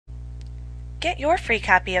Get your free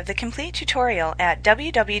copy of the complete tutorial at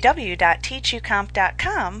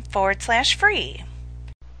www.teachucomp.com/free.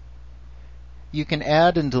 You can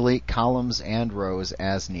add and delete columns and rows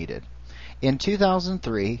as needed. In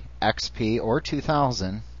 2003, XP, or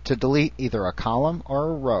 2000, to delete either a column or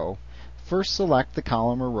a row, first select the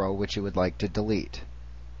column or row which you would like to delete.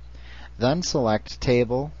 Then select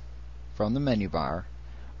Table from the menu bar,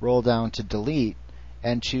 roll down to Delete,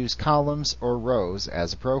 and choose columns or rows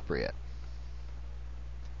as appropriate.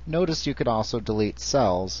 Notice you could also delete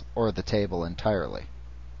cells or the table entirely.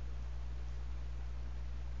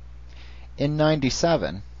 In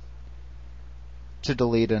 97, to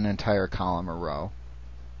delete an entire column or row,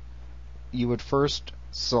 you would first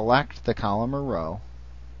select the column or row,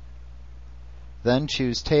 then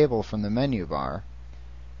choose Table from the menu bar,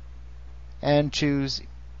 and choose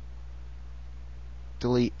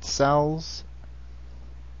Delete Cells,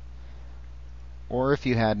 or if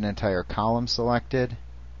you had an entire column selected,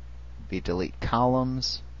 it'd be Delete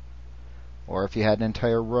Columns, or if you had an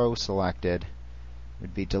entire row selected, it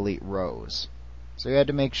would be Delete Rows. So you had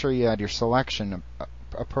to make sure you had your selection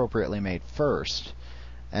appropriately made first,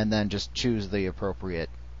 and then just choose the appropriate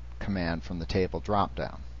command from the table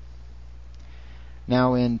drop-down.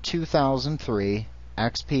 Now in 2003,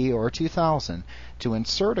 XP, or 2000, to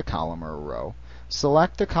insert a column or a row,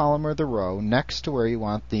 select the column or the row next to where you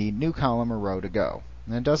want the new column or row to go.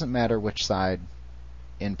 And it doesn't matter which side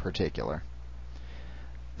in particular.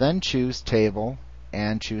 Then choose Table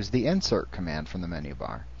and choose the Insert command from the menu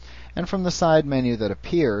bar. And from the side menu that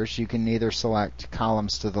appears, you can either select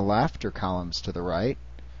columns to the left or columns to the right,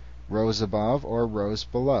 rows above or rows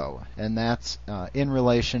below, and that's in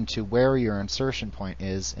relation to where your insertion point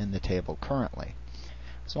is in the table currently.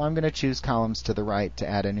 So I'm going to choose columns to the right to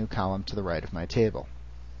add a new column to the right of my table.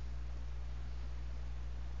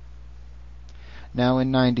 Now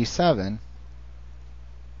in 97,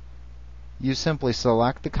 you simply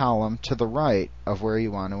select the column to the right of where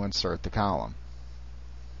you want to insert the column.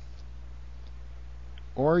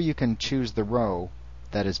 Or you can choose the row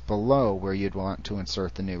that is below where you'd want to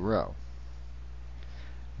insert the new row.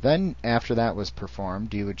 Then, after that was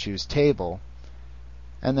performed, you would choose Table,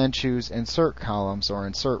 and then choose Insert Columns or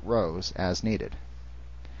Insert Rows as needed.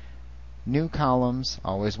 New columns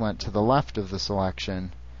always went to the left of the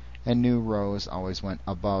selection, and new rows always went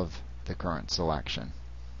above the current selection.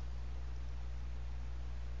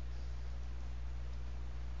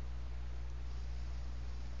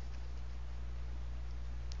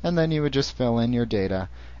 And then you would just fill in your data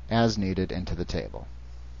as needed into the table.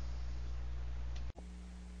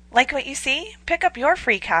 Like what you see? Pick up your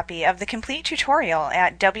free copy of the complete tutorial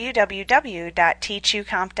at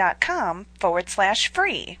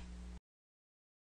www.teachucomp.com/free.